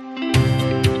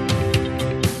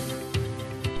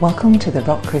Welcome to the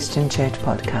Rock Christian Church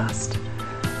podcast.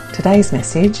 Today's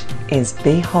message is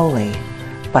Be Holy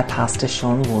by Pastor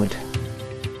Sean Wood.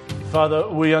 Father,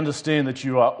 we understand that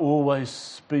you are always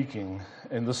speaking,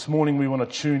 and this morning we want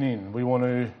to tune in. We want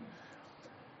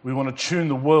to tune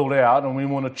the world out, and we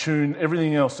want to tune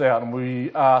everything else out, and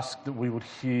we ask that we would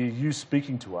hear you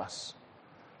speaking to us.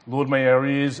 Lord, may our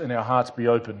ears and our hearts be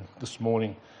open this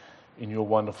morning in your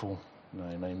wonderful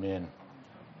name. Amen.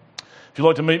 If you'd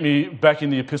like to meet me back in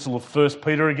the epistle of 1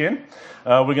 Peter again,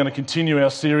 we're going to continue our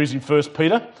series in 1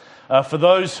 Peter. For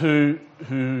those who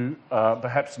are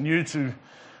perhaps new to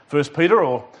 1 Peter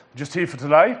or just here for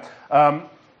today,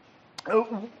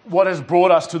 what has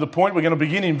brought us to the point, we're going to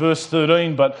begin in verse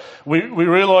 13, but we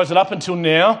realise that up until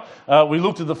now, we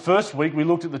looked at the first week, we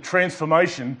looked at the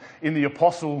transformation in the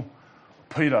apostle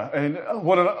Peter, and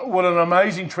what an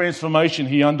amazing transformation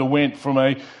he underwent from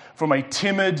a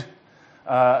timid,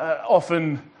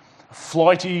 often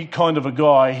flighty kind of a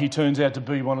guy. He turns out to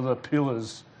be one of the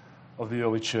pillars of the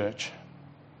early church.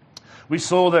 We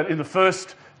saw that in the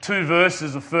first two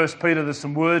verses of 1 Peter, there's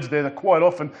some words there that quite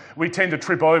often we tend to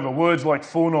trip over. Words like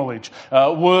foreknowledge,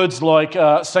 words like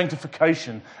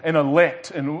sanctification and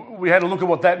elect. And we had a look at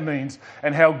what that means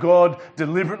and how God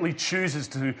deliberately chooses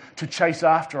to chase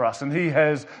after us. And he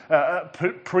has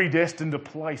predestined a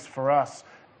place for us,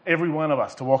 every one of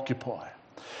us, to occupy.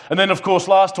 And then, of course,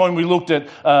 last time we looked at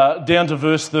down to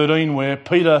verse 13 where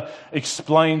Peter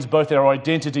explains both our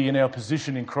identity and our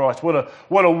position in Christ. What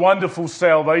a wonderful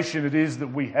salvation it is that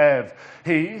we have.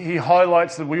 He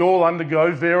highlights that we all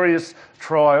undergo various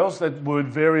trials. That word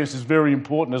various is very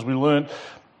important, as we learned.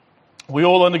 We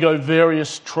all undergo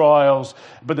various trials,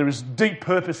 but there is deep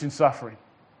purpose in suffering.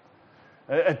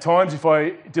 At times, if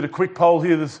I did a quick poll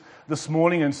here this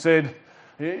morning and said,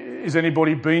 is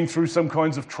anybody been through some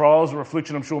kinds of trials or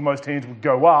affliction? I'm sure most hands would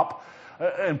go up.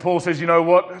 And Paul says, you know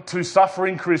what? To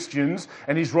suffering Christians,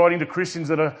 and he's writing to Christians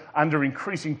that are under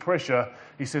increasing pressure,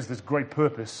 he says there's great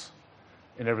purpose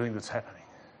in everything that's happening.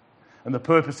 And the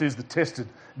purpose is the tested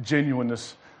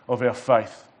genuineness of our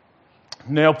faith.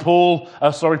 Now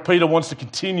Peter wants to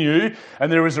continue,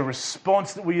 and there is a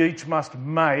response that we each must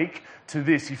make to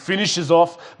this. He finishes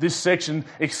off this section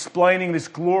explaining this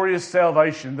glorious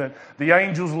salvation that the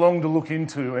angels long to look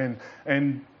into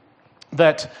and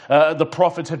that the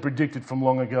prophets had predicted from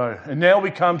long ago. And now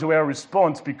we come to our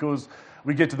response because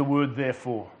we get to the word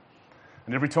therefore.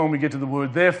 And every time we get to the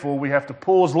word therefore, we have to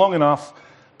pause long enough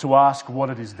to ask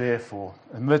what it is there for.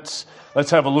 And let's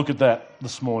have a look at that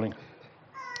this morning.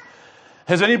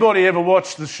 Has anybody ever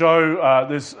watched the show,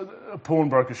 there's a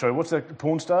pawnbroker show, what's that,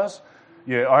 Pawn Stars?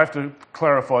 Yeah, I have to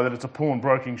clarify that it's a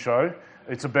pawnbroking show.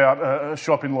 It's about a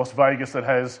shop in Las Vegas that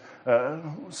has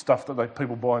stuff that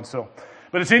people buy and sell.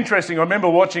 But it's interesting, I remember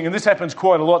watching, and this happens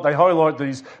quite a lot, they highlight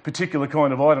these particular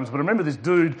kind of items, but I remember this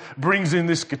dude brings in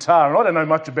this guitar, and I don't know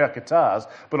much about guitars,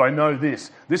 but I know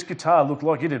this. This guitar looked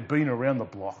like it had been around the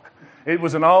block. It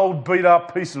was an old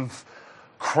beat-up piece of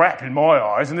crap in my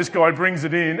eyes, and this guy brings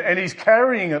it in and he's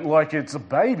carrying it like it's a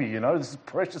baby, this is a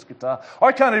precious guitar.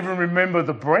 I can't even remember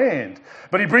the brand,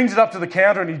 but he brings it up to the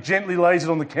counter and he gently lays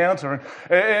it on the counter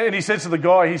and he says to the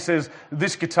guy, he says,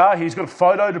 this guitar, he's got a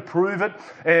photo to prove it,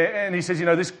 and he says,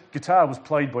 this guitar was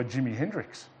played by Jimi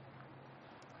Hendrix.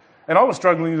 And I was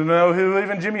struggling to know who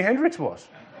even Jimi Hendrix was.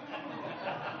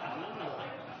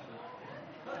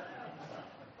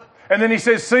 And then he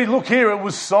says, see, look here, it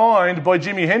was signed by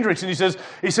Jimi Hendrix. And he says,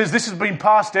 this has been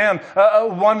passed down.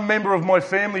 One member of my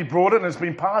family brought it and it's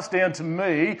been passed down to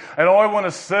me and I want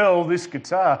to sell this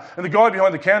guitar. And the guy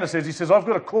behind the counter says, I've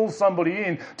got to call somebody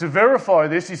in to verify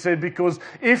this. He said, because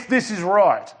if this is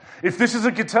right, if this is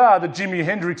a guitar that Jimi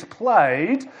Hendrix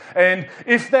played, and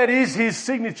if that is his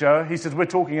signature, he says, we're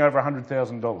talking over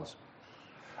 $100,000.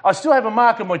 I still have a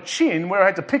mark on my chin where I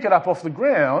had to pick it up off the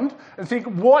ground and think,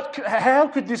 how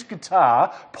could this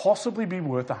guitar possibly be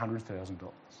worth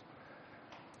 $100,000?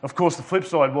 Of course, the flip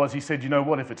side was he said,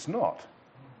 what if it's not?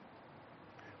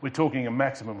 We're talking a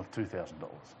maximum of $2,000.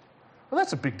 Well,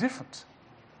 that's a big difference.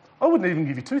 I wouldn't even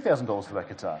give you $2,000 for that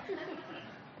guitar.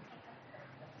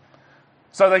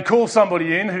 So they call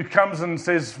somebody in who comes and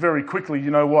says very quickly,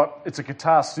 it's a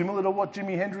guitar similar to what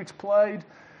Jimi Hendrix played,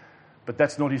 but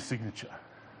that's not his signature.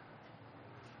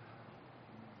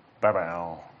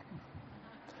 Bow.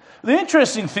 The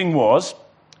interesting thing was,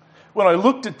 when I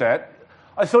looked at that,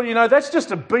 I thought, that's just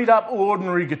a beat-up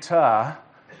ordinary guitar,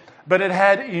 but it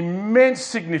had immense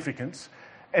significance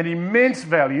and immense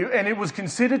value, and it was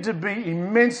considered to be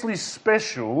immensely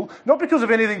special, not because of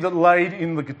anything that laid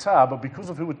in the guitar, but because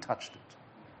of who had touched it.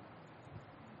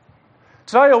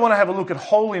 Today I want to have a look at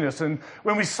holiness, and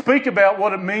when we speak about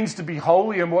what it means to be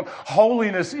holy and what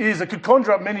holiness is, it could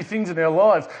conjure up many things in our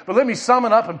lives, but let me sum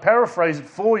it up and paraphrase it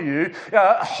for you.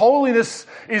 Holiness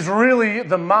is really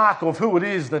the mark of who it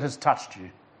is that has touched you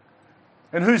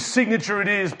and whose signature it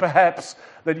is perhaps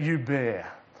that you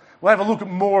bear. We'll have a look at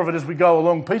more of it as we go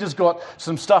along. Peter's got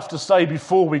some stuff to say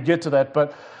before we get to that,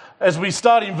 but as we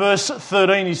start in verse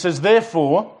 13, he says,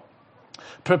 "Therefore,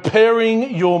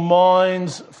 preparing your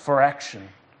minds for action."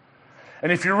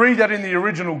 And if you read that in the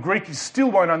original Greek, you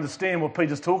still won't understand what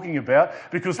Peter's talking about,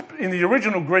 because in the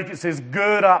original Greek it says,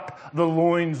 "Gird up the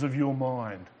loins of your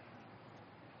mind."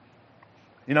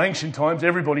 In ancient times,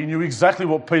 everybody knew exactly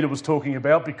what Peter was talking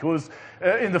about, because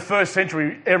in the first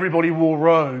century, everybody wore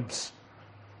robes.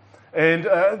 And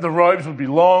the robes would be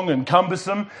long and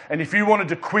cumbersome, and if you wanted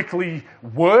to quickly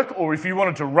work or if you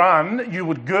wanted to run, you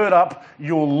would gird up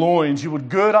your loins, you would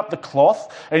gird up the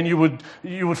cloth, and you would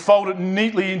fold it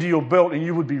neatly into your belt, and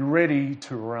you would be ready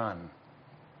to run.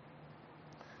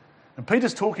 And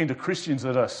Peter's talking to Christians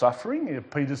that are suffering.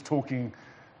 Peter's talking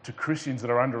to Christians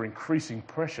that are under increasing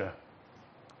pressure.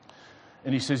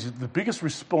 And he says the biggest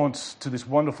response to this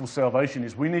wonderful salvation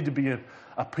is we need to be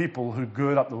a people who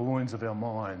gird up the loins of our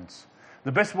minds.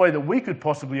 The best way that we could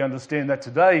possibly understand that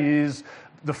today is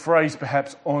the phrase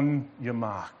perhaps "on your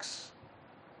marks."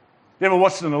 You ever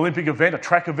watched an Olympic event, a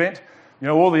track event? You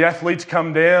know, all the athletes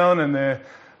come down and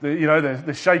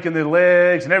they're shaking their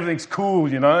legs and everything's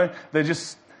cool, you know.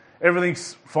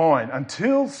 Everything's fine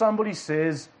until somebody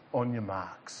says "on your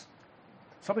marks."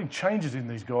 Something changes in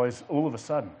these guys all of a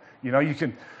sudden. You know,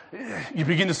 you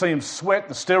begin to see them sweat.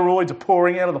 The steroids are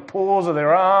pouring out of the pores of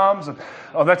their arms. And,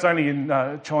 that's only in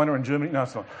China and Germany. No,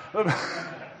 it's not.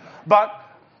 But,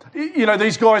 you know,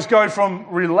 these guys go from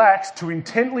relaxed to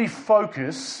intently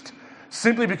focused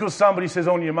simply because somebody says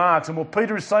 "on your marks." And what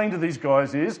Peter is saying to these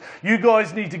guys is, you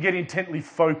guys need to get intently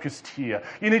focused here.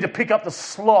 You need to pick up the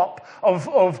slop of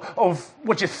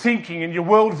what you're thinking and your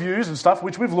worldviews and stuff,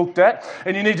 which we've looked at.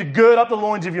 And you need to gird up the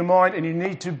loins of your mind, and you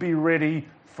need to be ready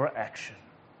for action.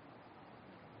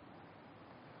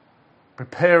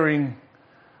 Preparing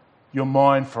your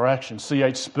mind for action.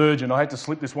 C.H. Spurgeon, I had to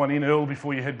slip this one in, Earl,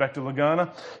 before you head back to Lagana.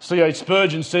 C.H.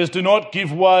 Spurgeon says, "Do not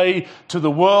give way to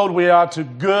the world. We are to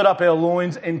gird up our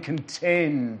loins and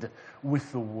contend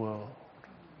with the world."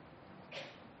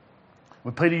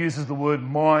 When Peter uses the word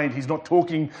mind, he's not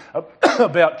talking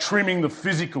about trimming the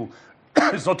physical.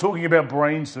 He's not talking about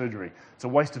brain surgery. It's a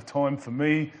waste of time for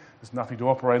me. There's nothing to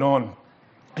operate on.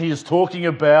 He is talking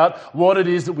about what it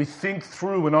is that we think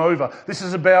through and over. This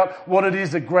is about what it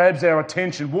is that grabs our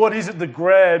attention. What is it that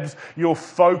grabs your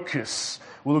focus?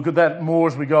 We'll look at that more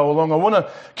as we go along. I want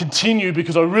to continue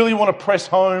because I really want to press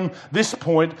home this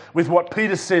point with what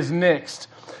Peter says next.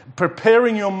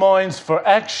 Preparing your minds for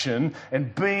action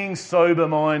and being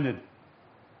sober-minded.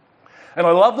 And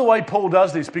I love the way Paul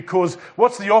does this, because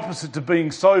what's the opposite to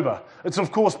being sober? It's,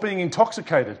 of course, being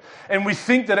intoxicated. And we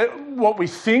think that what we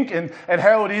think and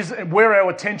how it is and where our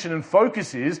attention and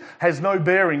focus is has no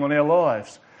bearing on our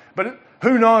lives. But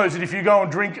who knows that if you go and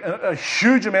drink a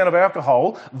huge amount of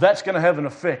alcohol, that's going to have an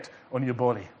effect on your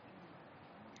body.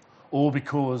 All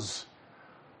because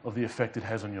of the effect it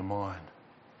has on your mind.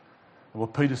 And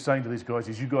what Peter's saying to these guys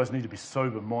is, you guys need to be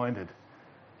sober-minded.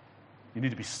 You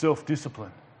need to be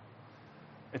self-disciplined.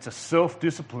 It's a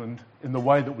self-disciplined in the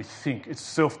way that we think. It's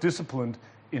self-disciplined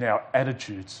in our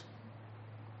attitudes.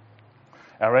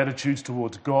 Our attitudes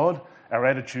towards God, our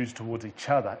attitudes towards each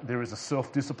other. There is a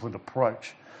self-disciplined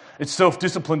approach. It's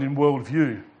self-disciplined in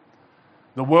worldview.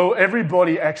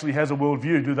 Everybody actually has a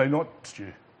worldview, do they not,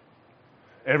 Stu?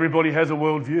 Everybody has a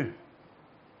worldview.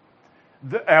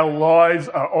 Our lives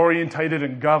are orientated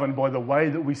and governed by the way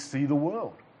that we see the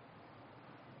world.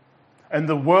 And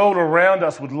the world around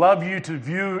us would love you to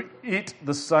view it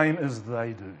the same as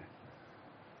they do.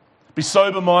 Be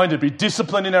sober-minded, be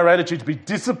disciplined in our attitudes, be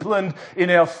disciplined in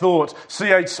our thoughts.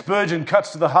 C.H. Spurgeon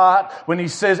cuts to the heart when he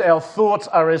says our thoughts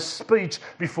are as speech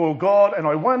before God, and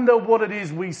I wonder what it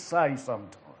is we say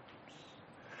sometimes.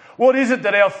 What is it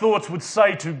that our thoughts would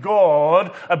say to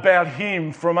God about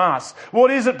Him from us? What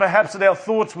is it perhaps that our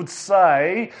thoughts would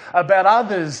say about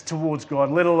others towards God,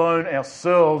 let alone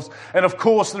ourselves? And of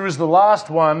course, there is the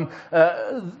last one.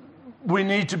 We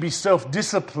need to be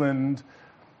self-disciplined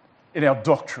in our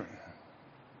doctrine.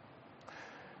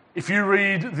 If you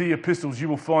read the epistles, you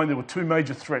will find there were two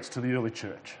major threats to the early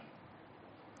church.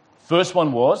 First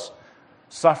one was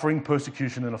suffering,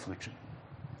 persecution, and affliction.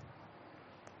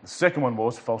 The second one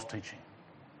was false teaching.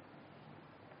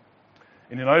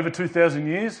 And in over 2,000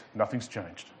 years, nothing's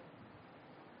changed.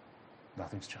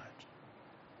 Nothing's changed.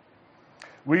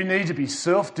 We need to be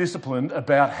self-disciplined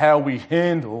about how we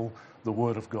handle the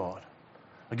Word of God.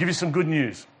 I'll give you some good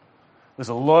news. There's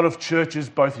a lot of churches,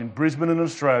 both in Brisbane and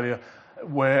Australia,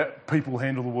 where people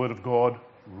handle the Word of God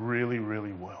really,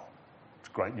 really well. It's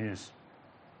great news.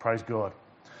 Praise God.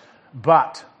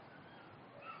 But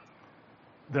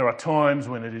there are times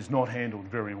when it is not handled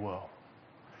very well.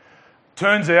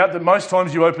 Turns out that most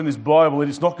times you open this Bible, it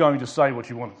is not going to say what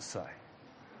you want it to say.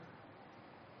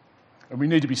 And we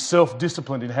need to be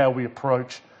self-disciplined in how we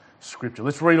approach Scripture.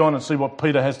 Let's read on and see what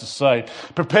Peter has to say.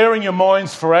 Preparing your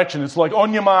minds for action. It's like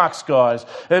on your marks, guys.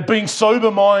 Being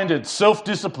sober-minded,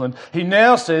 self-disciplined. He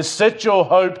now says, set your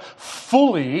hope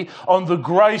fully on the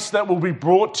grace that will be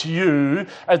brought to you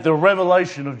at the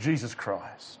revelation of Jesus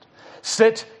Christ.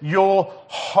 Set your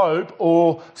hope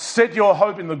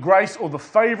in the grace or the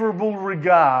favourable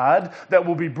regard that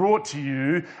will be brought to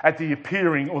you at the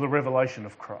appearing or the revelation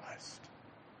of Christ.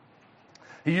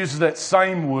 He uses that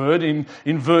same word in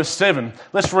verse 7.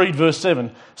 Let's read verse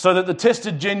 7. So that the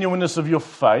tested genuineness of your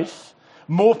faith,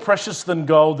 more precious than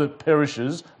gold that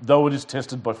perishes, though it is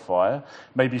tested by fire,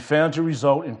 may be found to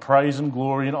result in praise and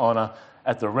glory and honour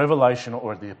at the revelation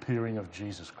or at the appearing of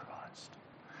Jesus Christ.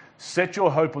 Set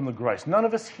your hope on the grace. None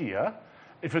of us here,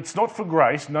 if it's not for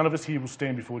grace, none of us here will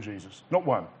stand before Jesus. Not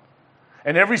one.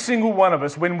 And every single one of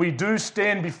us, when we do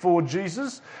stand before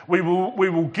Jesus, we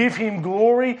will give him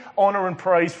glory, honour and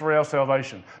praise for our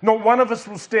salvation. Not one of us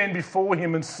will stand before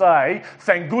him and say,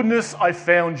 thank goodness I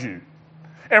found you.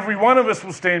 Every one of us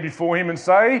will stand before him and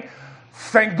say,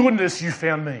 thank goodness you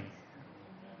found me.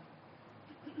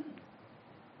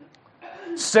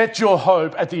 Set your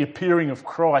hope at the appearing of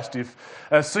Christ. If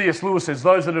C.S. Lewis says,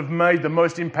 those that have made the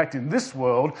most impact in this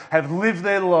world have lived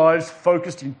their lives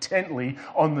focused intently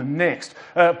on the next.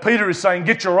 Peter is saying,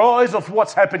 get your eyes off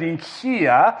what's happening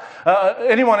here.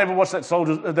 Anyone ever watched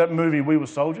that movie, We Were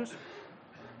Soldiers?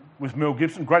 With Mel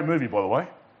Gibson? Great movie, by the way.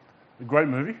 A great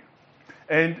movie.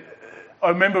 And I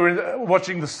remember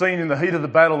watching the scene in the heat of the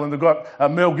battle, and they've got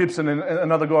Mel Gibson and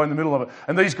another guy in the middle of it.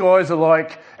 And these guys are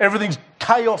like,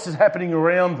 chaos is happening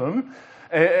around them,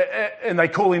 and they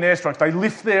call in airstrikes. They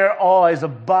lift their eyes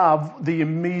above the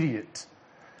immediate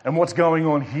and what's going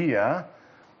on here,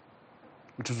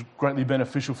 which is greatly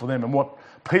beneficial for them. And what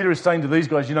Peter is saying to these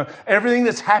guys, everything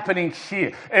that's happening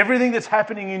here, everything that's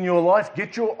happening in your life,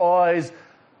 get your eyes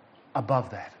above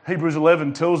that. Hebrews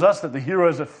 11 tells us that the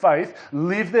heroes of faith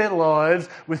live their lives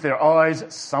with their eyes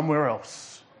somewhere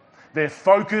else. Their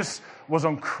focus was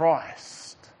on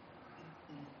Christ.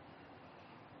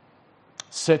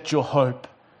 Set your hope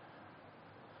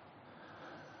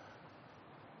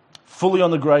fully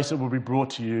on the grace that will be brought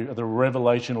to you at the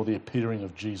revelation or the appearing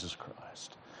of Jesus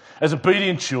Christ. As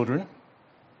obedient children,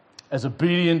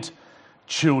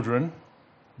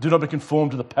 do not be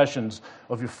conformed to the passions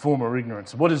of your former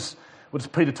ignorance. What is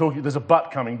Peter talking? There's a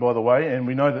but coming, by the way, and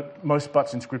we know that most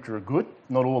buts in Scripture are good.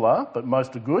 Not all are, but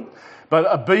most are good. But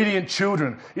obedient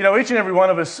children. Each and every one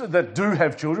of us that do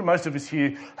have children, most of us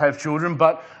here have children,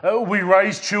 but we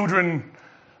raise children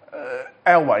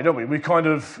our way, don't we? We kind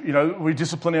of, we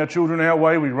discipline our children our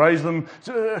way, we raise them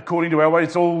according to our way.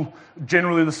 It's all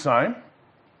generally the same.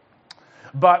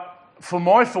 But for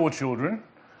my 4 children,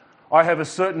 I have a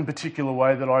certain particular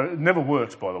way that it never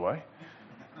works, by the way.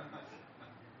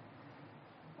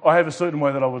 I have a certain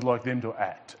way that I would like them to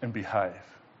act and behave.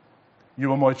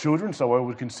 You are my children, so I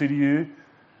would consider you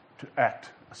to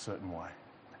act a certain way.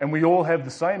 And we all have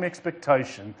the same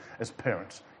expectation as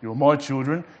parents. You are my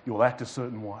children, you will act a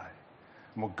certain way.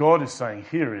 And what God is saying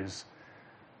here is,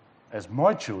 as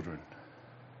my children,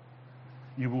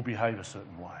 you will behave a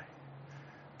certain way.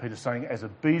 Peter's saying, as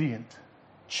obedient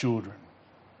children.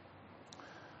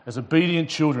 As obedient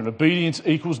children, obedience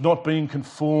equals not being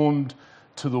conformed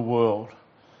to the world.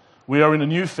 We are in a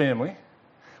new family,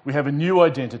 we have a new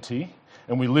identity,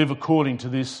 and we live according to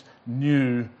this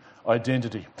new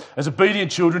identity. As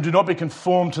obedient children, do not be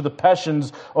conformed to the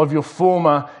passions of your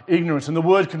former ignorance. And the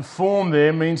word conform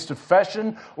there means to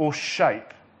fashion or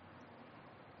shape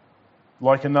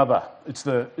like another.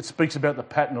 It speaks about the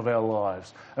pattern of our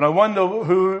lives. And I wonder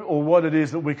who or what it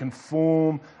is that we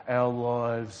conform our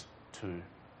lives to.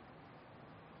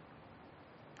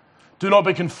 Do not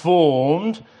be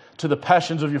conformed to the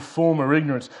passions of your former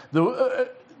ignorance.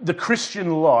 The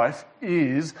Christian life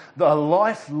is the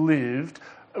life lived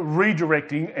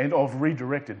redirecting and of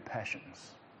redirected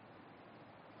passions.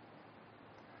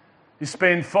 You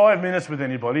spend 5 minutes with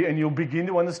anybody and you'll begin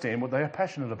to understand what they are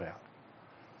passionate about.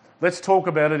 Let's talk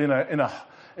about it in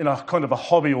a kind of a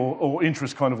hobby or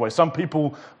interest kind of way. Some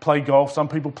people play golf, some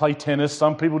people play tennis,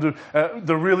 some people do.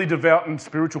 The really devout and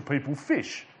spiritual people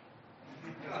fish.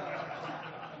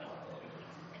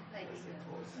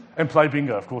 And play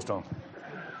bingo, of course, Tom.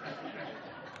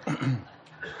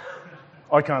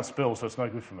 I can't spell, so it's no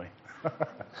good for me.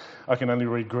 I can only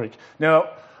read Greek. Now,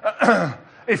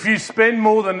 if you spend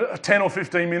more than 10 or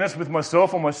 15 minutes with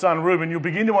myself or my son Ruben, you'll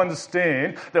begin to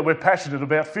understand that we're passionate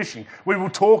about fishing. We will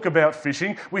talk about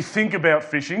fishing. We think about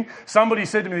fishing. Somebody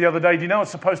said to me the other day, do you know it's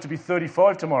supposed to be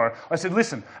 35 tomorrow? I said,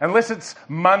 listen, unless it's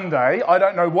Monday, I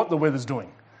don't know what the weather's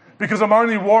doing. Because I'm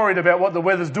only worried about what the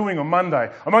weather's doing on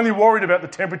Monday. I'm only worried about the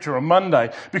temperature on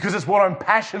Monday because it's what I'm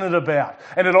passionate about.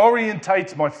 And it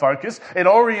orientates my focus. It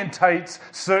orientates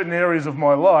certain areas of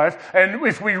my life. And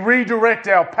if we redirect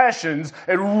our passions,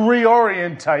 it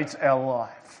reorientates our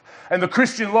life. And the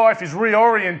Christian life is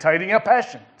reorientating our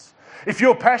passions. If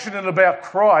you're passionate about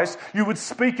Christ, you would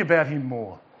speak about him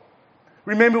more.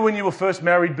 Remember when you were first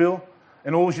married, Bill,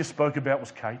 and all you spoke about was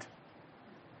Kate?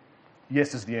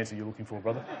 Yes is the answer you're looking for,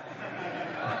 brother.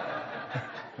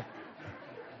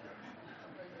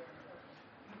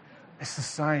 It's the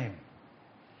same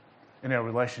in our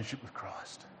relationship with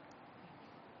Christ.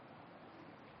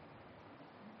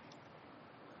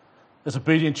 As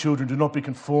obedient children, do not be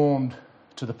conformed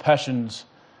to the passions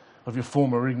of your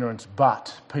former ignorance,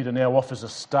 but Peter now offers a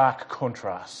stark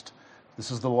contrast.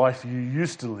 This is the life you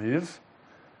used to live,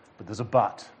 but there's a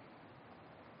but.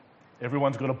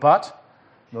 Everyone's got a but.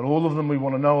 Not all of them we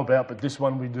want to know about, but this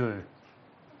one we do.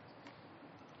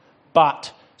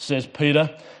 But, says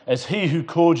Peter, as he who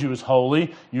called you is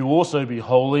holy, you also be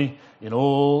holy in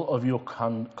all of your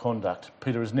conduct.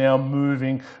 Peter is now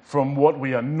moving from what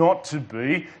we are not to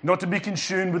be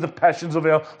consumed with the passions of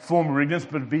our former ignorance,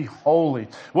 but be holy.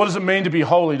 What does it mean to be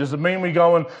holy? Does it mean we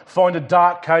go and find a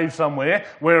dark cave somewhere,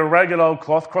 wear a ragged old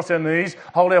cloth, cross our knees,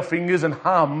 hold our fingers and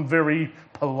hum very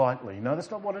politely? No,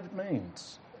 that's not what it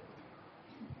means.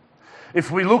 If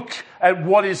we look at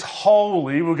what is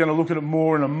holy, we're going to look at it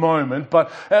more in a moment, but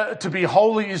to be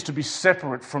holy is to be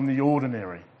separate from the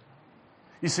ordinary.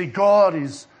 You see, God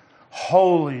is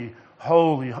holy,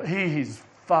 holy. He is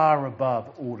far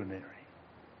above ordinary.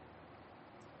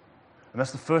 And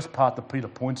that's the first part that Peter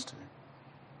points to.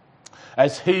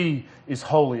 As he is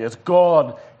holy, as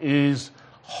God is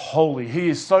holy, he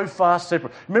is so far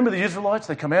separate. Remember the Israelites?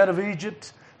 They come out of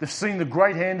Egypt. They've seen the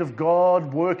great hand of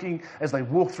God working as they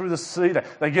walk through the sea.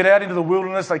 They get out into the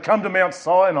wilderness. They come to Mount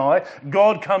Sinai.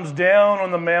 God comes down on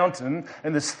the mountain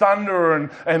and there's thunder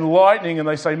and lightning. And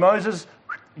they say, Moses,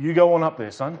 you go on up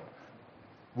there, son.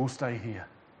 We'll stay here.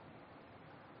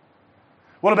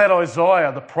 What about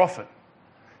Isaiah, the prophet?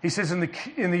 He says, in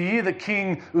the year that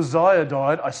King Uzziah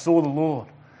died, I saw the Lord.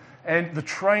 And the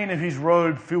train of his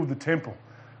robe filled the temple.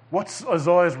 What's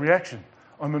Isaiah's reaction?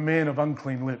 I'm a man of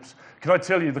unclean lips. Can I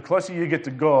tell you, the closer you get to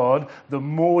God, the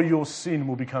more your sin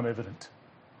will become evident.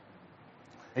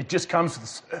 It just comes to the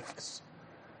surface.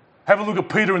 Have a look at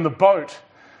Peter in the boat.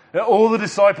 Now, all the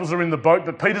disciples are in the boat,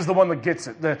 but Peter's the one that gets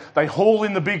it. They haul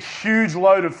in the big, huge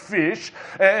load of fish,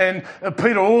 and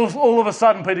Peter, all of a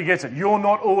sudden, Peter gets it. You're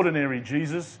not ordinary,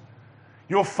 Jesus.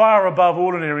 You're far above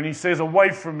ordinary. And he says,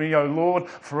 away from me, O Lord,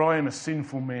 for I am a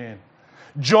sinful man.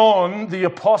 John, the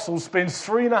apostle, spends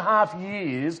 3.5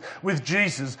 years with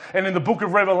Jesus. And in the book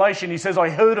of Revelation, he says, I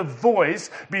heard a voice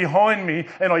behind me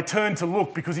and I turned to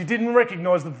look because he didn't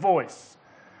recognize the voice.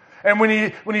 And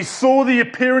when he saw the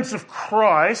appearance of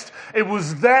Christ, it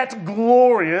was that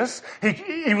glorious.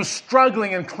 He was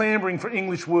struggling and clambering for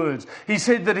English words. He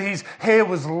said that his hair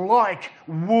was like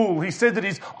wool. He said that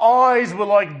his eyes were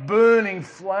like burning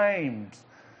flames.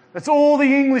 That's all the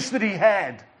English that he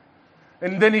had.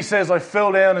 And then he says, I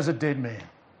fell down as a dead man.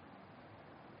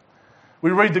 We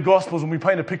read the Gospels and we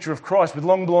paint a picture of Christ with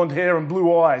long blonde hair and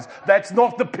blue eyes. That's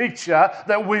not the picture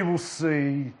that we will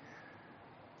see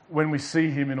when we see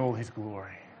him in all his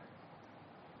glory.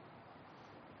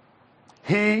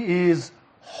 He is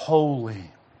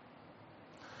holy.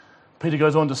 Peter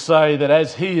goes on to say that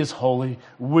as he is holy,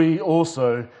 we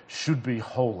also should be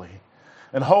holy.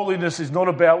 And holiness is not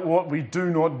about what we do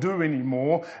not do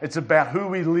anymore. It's about who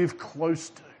we live close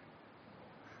to.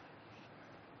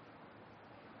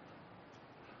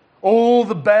 All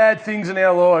the bad things in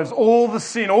our lives, all the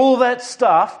sin, all that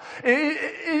stuff,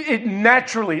 it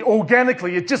naturally,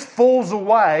 organically, it just falls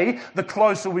away the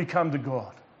closer we come to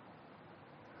God.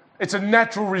 It's a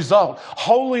natural result.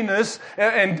 Holiness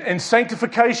and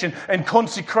sanctification and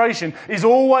consecration is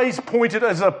always pointed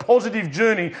as a positive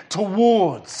journey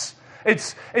towards.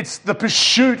 It's the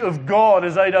pursuit of God,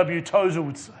 as A.W. Tozer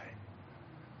would say.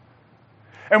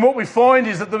 And what we find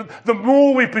is that the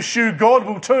more we pursue God,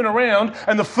 we'll turn around,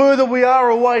 and the further we are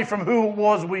away from who it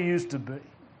was we used to be.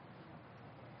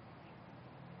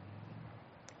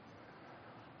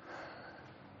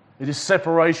 It is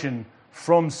separation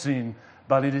from sin,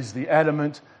 but it is the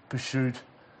adamant pursuit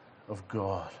of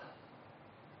God.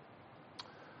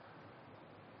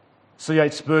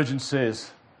 C.H. Spurgeon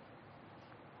says,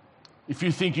 if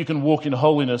you think you can walk in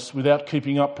holiness without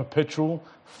keeping up perpetual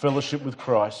fellowship with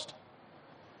Christ,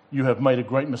 you have made a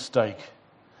great mistake.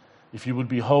 If you would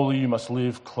be holy, you must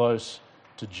live close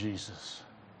to Jesus.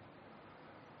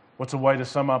 What's a way to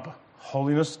sum up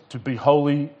holiness? To be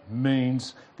holy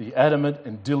means the adamant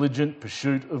and diligent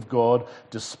pursuit of God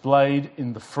displayed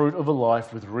in the fruit of a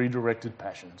life with redirected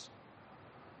passions.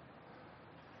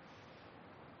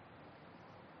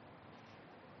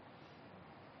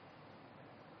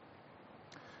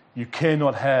 You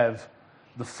cannot have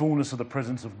the fullness of the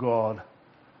presence of God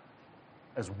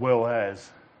as well as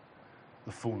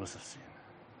the fullness of sin.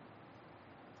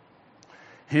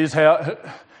 Here's how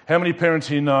many parents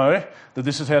here know that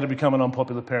this is how to become an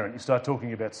unpopular parent? You start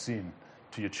talking about sin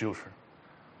to your children.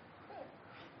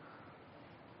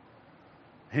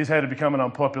 Here's how to become an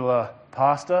unpopular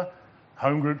pastor,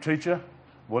 home group teacher,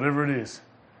 whatever it is.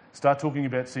 Start talking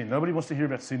about sin. Nobody wants to hear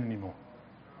about sin anymore.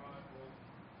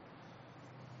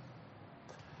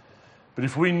 But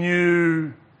if we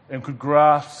knew and could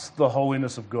grasp the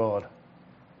holiness of God,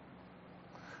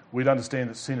 we'd understand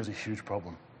that sin is a huge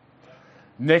problem.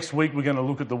 Next week, we're going to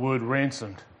look at the word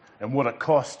ransomed and what it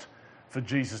cost for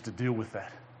Jesus to deal with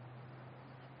that.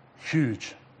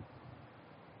 Huge.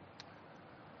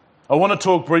 I want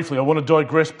to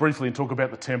digress briefly and talk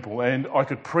about the temple. And I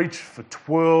could preach for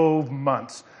 12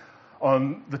 months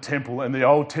on the temple and the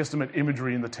Old Testament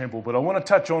imagery in the temple. But I want to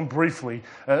touch on briefly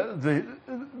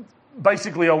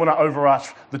Basically, I want to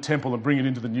overarch the temple and bring it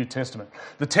into the New Testament.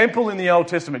 The temple in the Old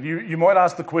Testament, you might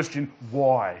ask the question,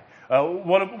 why?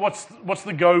 What's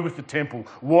the go with the temple?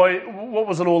 Why? What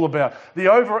was it all about?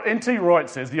 N.T. Wright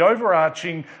says, the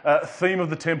overarching theme of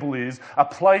the temple is a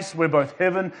place where both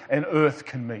heaven and earth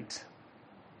can meet.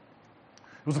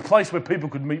 It was a place where people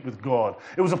could meet with God.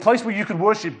 It was a place where you could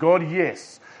worship God,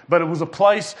 yes, but it was a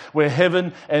place where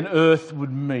heaven and earth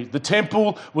would meet. The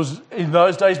temple in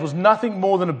those days was nothing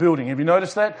more than a building. Have you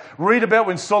noticed that? Read about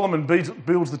when Solomon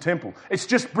builds the temple. It's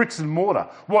just bricks and mortar.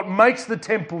 What makes the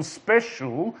temple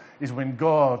special is when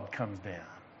God comes down.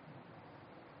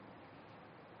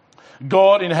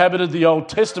 God inhabited the Old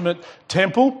Testament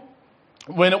temple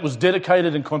when it was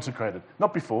dedicated and consecrated,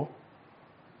 not before.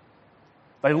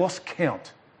 They lost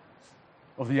count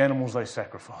of the animals they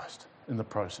sacrificed in the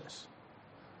process.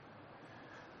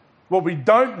 What we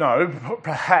don't know,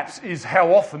 perhaps, is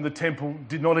how often the temple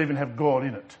did not even have God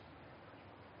in it.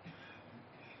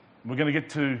 We're going to get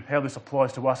to how this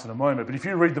applies to us in a moment. But if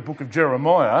you read the book of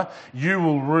Jeremiah, you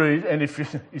will read, and if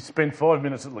you spend 5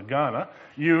 minutes at Lagana,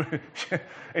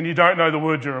 and you don't know the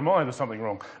word Jeremiah, there's something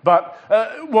wrong. But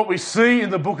what we see in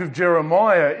the book of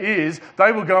Jeremiah is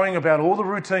they were going about all the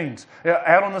routines.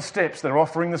 Out on the steps, they're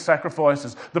offering the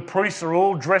sacrifices. The priests are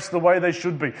all dressed the way they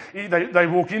should be. They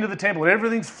walk into the temple, and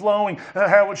everything's flowing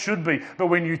how it should be. But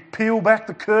when you peel back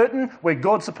the curtain where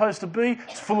God's supposed to be,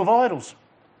 it's full of idols.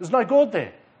 There's no God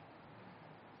there.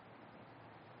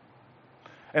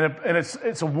 And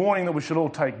it's a warning that we should all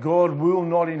take. God will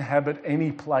not inhabit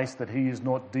any place that he is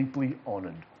not deeply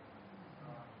honoured.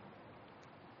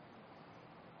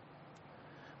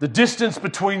 The distance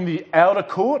between the outer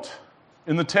court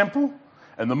in the temple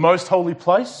and the most holy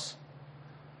place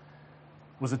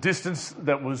was a distance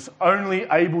that was only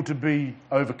able to be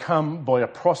overcome by a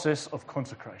process of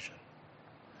consecration.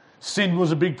 Sin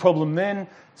was a big problem then.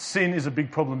 Sin is a big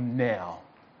problem now.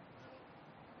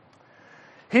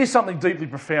 Here's something deeply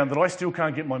profound that I still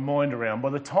can't get my mind around. By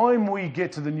the time we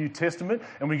get to the New Testament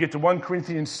and we get to 1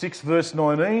 Corinthians 6 verse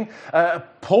 19,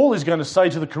 Paul is going to say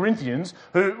to the Corinthians,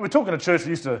 who we're talking a church that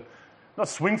used to not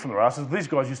swing from the rafters, these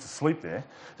guys used to sleep there,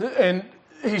 and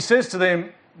he says to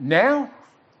them, now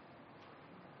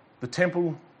the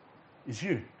temple is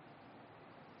you.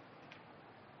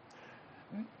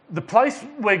 The place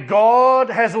where God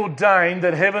has ordained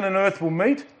that heaven and earth will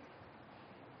meet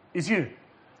is you.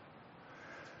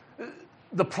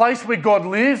 The place where God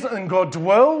lives and God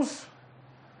dwells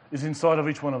is inside of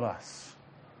each one of us.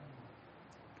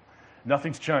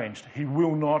 Nothing's changed. He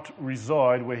will not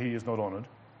reside where he is not honoured.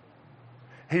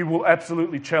 He will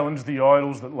absolutely challenge the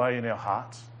idols that lay in our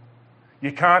hearts.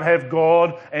 You can't have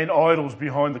God and idols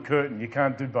behind the curtain. You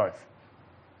can't do both.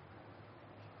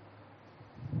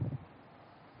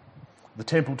 The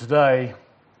temple today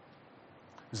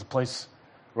is a place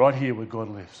right here where God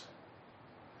lives.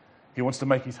 He wants to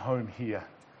make his home here.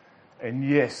 And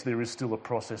yes, there is still a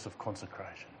process of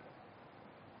consecration.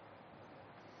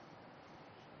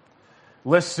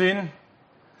 Less sin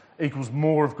equals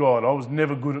more of God. I was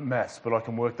never good at maths, but I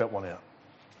can work that one out.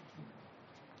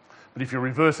 But if you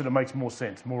reverse it, it makes more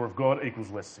sense. More of God equals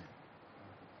less sin.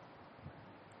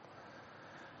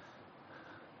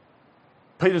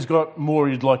 Peter's got more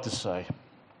he'd like to say.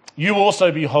 You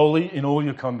also be holy in all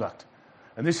your conduct.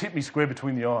 And this hit me square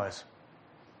between the eyes.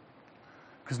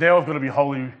 Because now I've got to be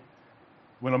holy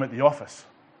when I'm at the office.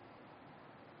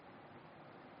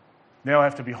 Now I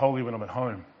have to be holy when I'm at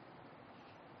home.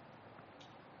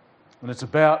 And it's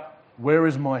about, where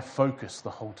is my focus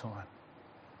the whole time?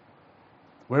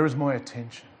 Where is my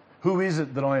attention? Who is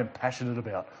it that I am passionate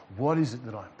about? What is it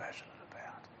that I'm passionate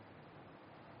about?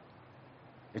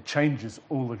 It changes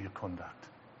all of your conduct.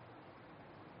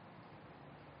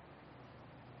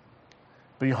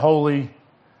 Be holy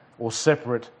or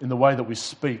separate in the way that we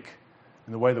speak,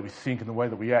 in the way that we think, in the way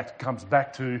that we act. It comes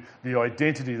back to the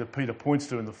identity that Peter points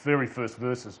to in the very first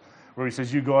verses, where he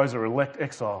says, you guys are elect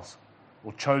exiles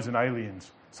or chosen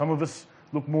aliens. Some of us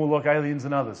look more like aliens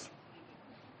than others.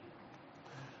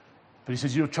 But he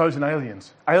says, you're chosen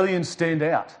aliens. Aliens stand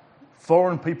out.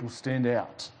 Foreign people stand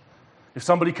out. If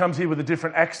somebody comes here with a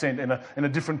different accent and a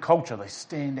different culture, they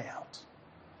stand out.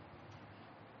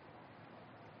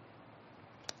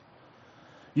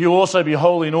 You also be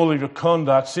holy in all of your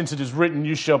conduct, since it is written,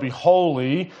 you shall be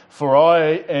holy, for I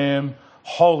am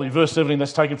holy. Verse 17,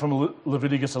 that's taken from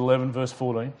Leviticus 11, verse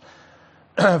 14.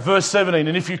 Verse 17,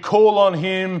 and if you call on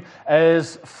him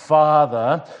as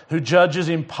Father, who judges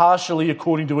impartially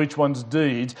according to each one's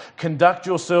deeds, conduct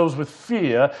yourselves with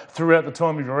fear throughout the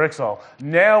time of your exile.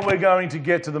 Now we're going to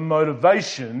get to the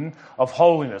motivation of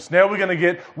holiness. Now we're going to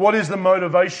get, what is the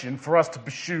motivation for us to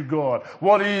pursue God?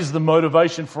 What is the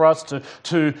motivation for us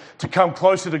to come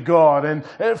closer to God? And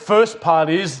the first part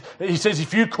is, he says,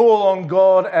 if you call on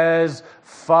God as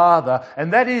Father,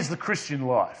 and that is the Christian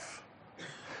life.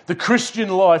 The Christian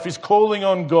life is calling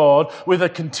on God with a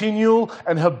continual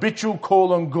and habitual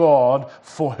call on God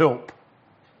for help.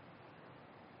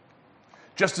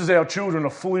 Just as our children are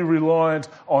fully reliant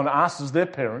on us as their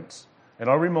parents, and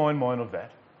I remind mine of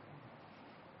that,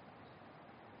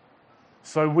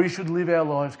 so we should live our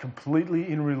lives completely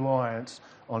in reliance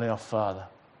on our Father,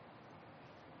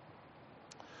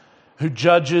 who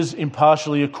judges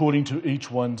impartially according to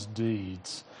each one's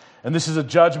deeds. And this is a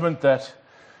judgment that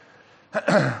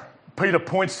Peter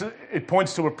points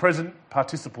to a present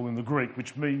participle in the Greek,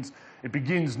 which means it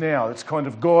begins now. It's kind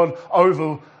of God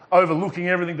overlooking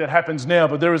everything that happens now,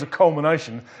 but there is a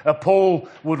culmination. Paul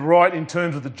would write in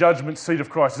terms of the judgment seat of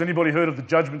Christ. Has anybody heard of the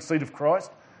judgment seat of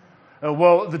Christ?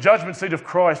 Well, the judgment seat of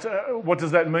Christ, what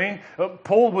does that mean?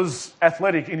 Paul was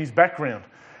athletic in his background.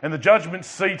 And the judgment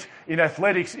seat in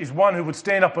athletics is one who would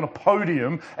stand up on a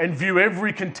podium and view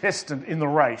every contestant in the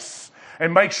race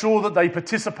and make sure that they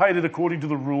participated according to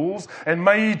the rules and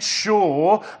made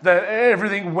sure that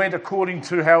everything went according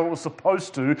to how it was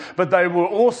supposed to, but they were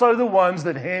also the ones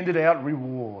that handed out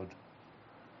reward.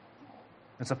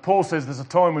 And so Paul says there's a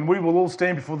time when we will all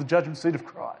stand before the judgment seat of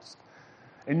Christ.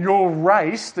 And your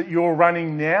race that you're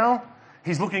running now,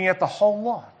 he's looking at the whole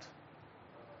lot.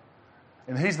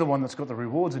 And he's the one that's got the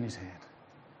rewards in his hand.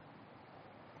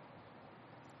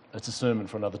 It's a sermon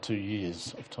for another 2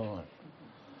 years of time.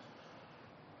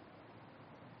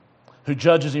 Who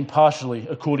judges impartially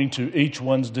according to each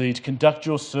one's deeds. Conduct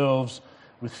yourselves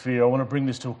with fear. I want to bring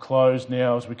this to a close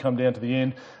now as we come down to the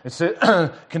end. It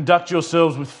says, conduct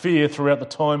yourselves with fear throughout the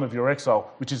time of your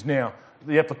exile, which is now.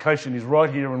 The application is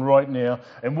right here and right now.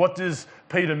 And what does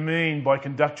Peter mean by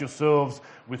conduct yourselves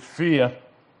with fear?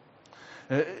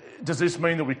 Does this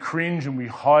mean that we cringe and we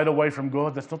hide away from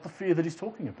God? That's not the fear that he's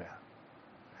talking about.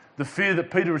 The fear that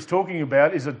Peter is talking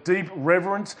about is a deep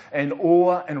reverence and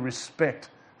awe and respect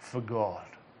for God.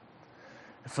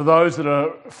 For those that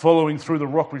are following through the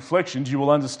Rock Reflections, you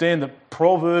will understand that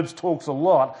Proverbs talks a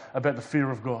lot about the fear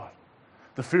of God.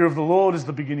 The fear of the Lord is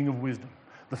the beginning of wisdom.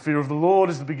 The fear of the Lord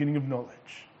is the beginning of knowledge.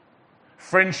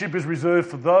 Friendship is reserved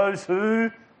for those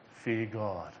who fear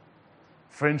God.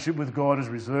 Friendship with God is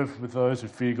reserved with those who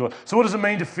fear God. So what does it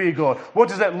mean to fear God? What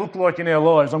does that look like in our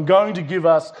lives? I'm going to give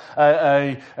us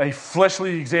a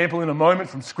fleshly example in a moment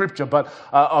from Scripture, but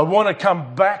I want to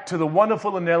come back to the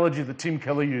wonderful analogy that Tim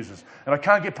Keller uses. And I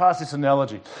can't get past this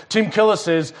analogy. Tim Keller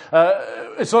says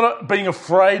it's not being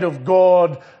afraid of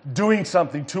God doing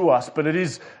something to us, but it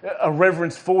is a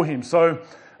reverence for him. So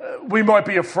we might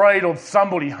be afraid of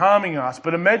somebody harming us,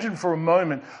 but imagine for a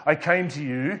moment I came to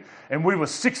you and we were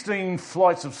 16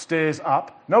 flights of stairs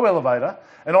up, no elevator,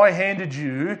 and I handed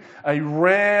you a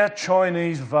rare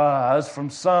Chinese vase from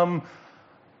some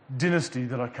dynasty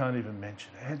that I can't even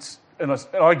mention. And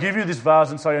I give you this vase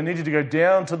and say, I need you to go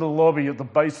down to the lobby at the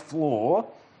base floor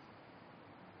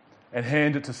and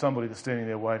hand it to somebody that's standing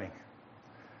there waiting.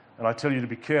 And I tell you to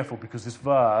be careful because this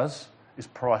vase is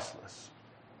priceless.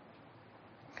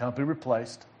 Can't be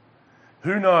replaced.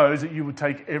 Who knows that you would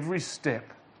take every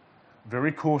step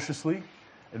very cautiously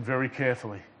and very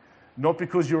carefully. Not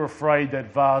because you're afraid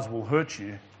that vase will hurt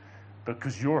you, but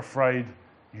because you're afraid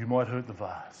you might hurt the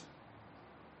vase.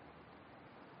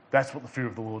 That's what the fear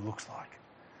of the Lord looks like.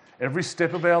 Every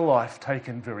step of our life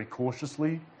taken very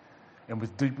cautiously and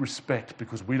with deep respect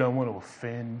because we don't want to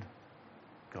offend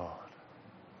God.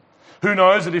 Who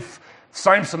knows that if,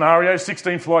 same scenario,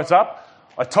 16 flights up,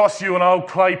 I toss you an old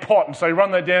clay pot and say,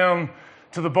 run that down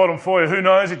to the bottom for you. Who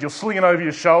knows that you'll sling it over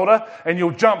your shoulder and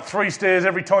you'll jump 3 stairs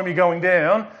every time you're going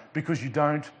down because you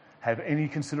don't have any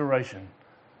consideration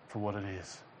for what it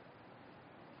is.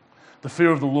 The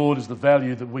fear of the Lord is the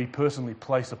value that we personally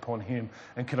place upon him.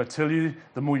 And can I tell you,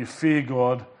 the more you fear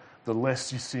God, the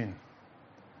less you sin.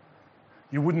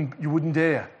 You wouldn't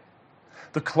dare.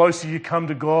 The closer you come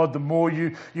to God, the more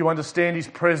you understand his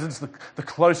presence, the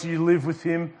closer you live with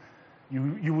him,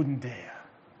 you wouldn't dare.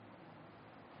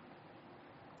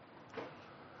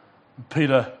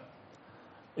 Peter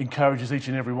encourages each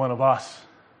and every one of us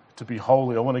to be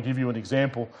holy. I want to give you an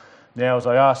example now as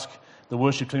I ask the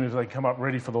worship team if they come up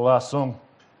ready for the last song.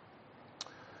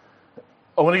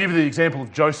 I want to give you the example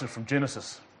of Joseph from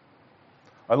Genesis.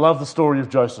 I love the story of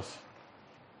Joseph.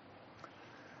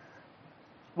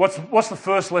 What's the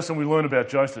first lesson we learn about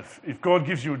Joseph? If God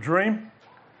gives you a dream,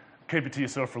 keep it to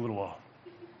yourself for a little while.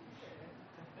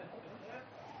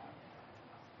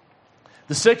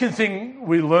 The second thing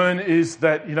we learn is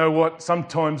that, you know what,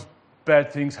 sometimes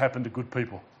bad things happen to good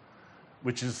people,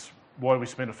 which is why we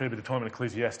spend a fair bit of time in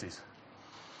Ecclesiastes.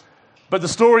 But the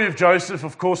story of Joseph,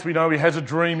 of course, we know he has a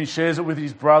dream, he shares it with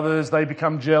his brothers, they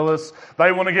become jealous,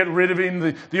 they want to get rid of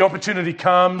him, the opportunity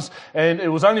comes, and it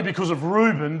was only because of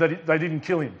Reuben that they didn't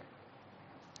kill him.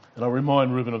 And I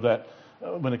remind Reuben of that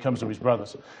when it comes to his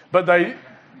brothers. But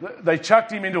they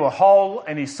chucked him into a hole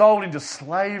and he's sold into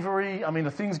slavery. I mean,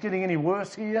 are things getting any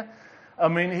worse here? I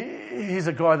mean, he's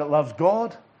a guy that loves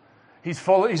God. He's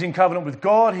in covenant with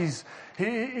God.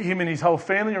 Him and his whole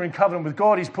family are in covenant with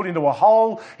God. He's put into a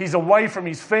hole. He's away from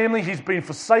his family. He's been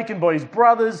forsaken by his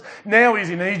brothers. Now he's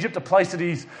in Egypt, a place that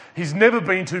he's never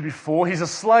been to before. He's a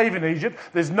slave in Egypt.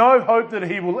 There's no hope that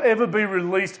he will ever be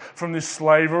released from this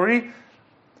slavery.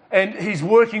 And he's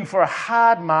working for a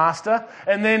hard master.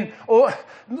 And then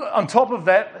on top of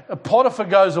that, Potiphar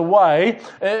goes away.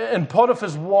 And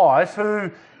Potiphar's wife,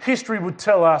 who history would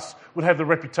tell us would have the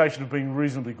reputation of being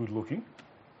reasonably good looking,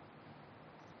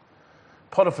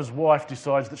 Potiphar's wife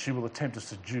decides that she will attempt to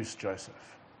seduce Joseph.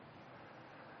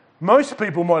 Most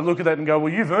people might look at that and go,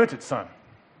 well, you've earned it, son.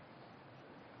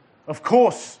 Of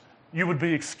course, you would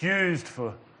be excused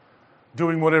for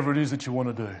doing whatever it is that you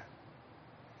want to do.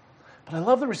 But I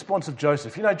love the response of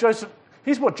Joseph. You know,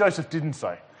 here's what Joseph didn't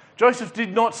say. Joseph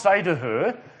did not say to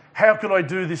her, how could I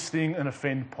do this thing and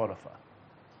offend Potiphar?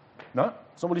 No,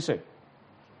 that's not what he said.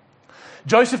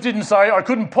 Joseph didn't say, I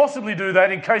couldn't possibly do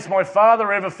that in case my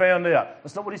father ever found out.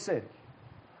 That's not what he said.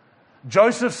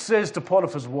 Joseph says to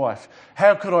Potiphar's wife,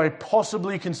 how could I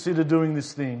possibly consider doing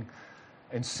this thing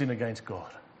and sin against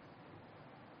God?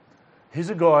 Here's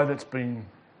a guy that's been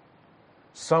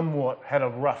had a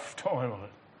rough time of it.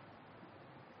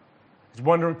 He's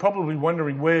probably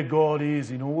wondering where God is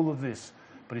in all of this.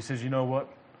 But he says, you know what?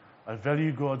 I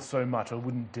value God so much, I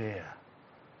wouldn't dare.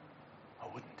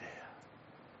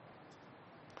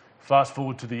 Fast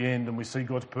forward to the end and we see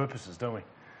God's purposes, don't we?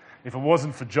 If it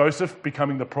wasn't for Joseph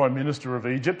becoming the prime minister of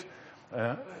Egypt,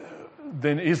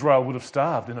 then Israel would have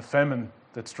starved in a famine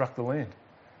that struck the land.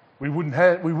 We wouldn't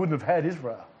have had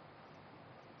Israel.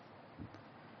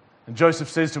 And Joseph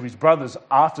says to his brothers,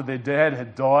 after their dad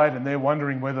had died and they're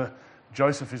wondering whether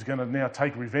Joseph is going to now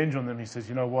take revenge on them, he says,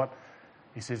 you know what?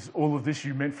 He says, all of this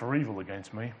you meant for evil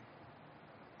against me,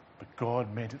 but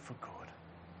God meant it for good.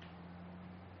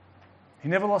 He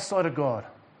never lost sight of God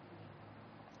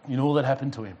in all that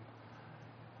happened to him.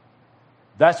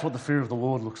 That's what the fear of the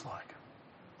Lord looks like.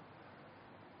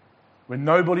 When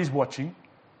nobody's watching,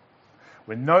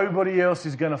 when nobody else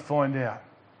is going to find out,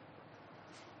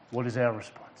 what is our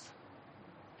response?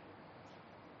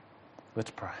 Let's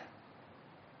pray.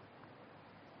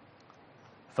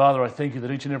 Father, I thank you that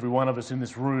each and every one of us in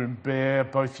this room bear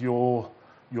both your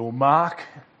mark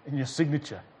and your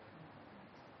signature.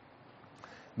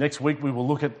 Next week we will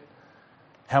look at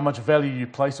how much value you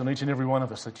place on each and every one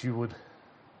of us, that you would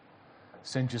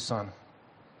send your Son.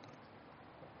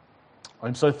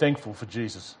 I'm so thankful for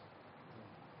Jesus.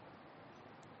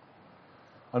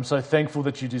 I'm so thankful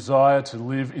that you desire to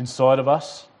live inside of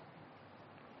us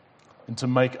and to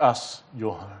make us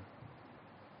your home.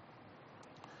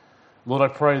 Lord, I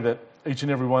pray that each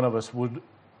and every one of us would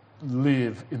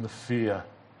live in the fear,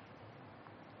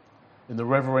 in the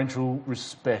reverential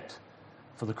respect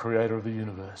for the Creator of the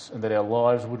universe, and that our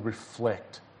lives would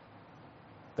reflect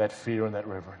that fear and that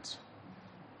reverence.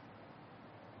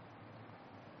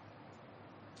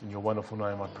 In your wonderful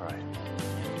name I pray.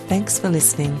 Thanks for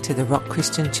listening to the Rock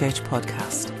Christian Church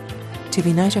podcast. To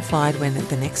be notified when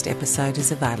the next episode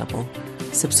is available,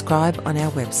 subscribe on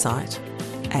our website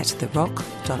at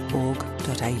therock.org.au.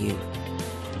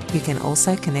 You can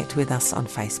also connect with us on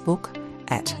Facebook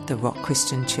at The Rock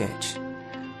Christian Church.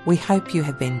 We hope you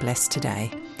have been blessed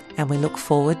today, and we look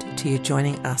forward to you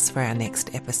joining us for our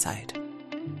next episode.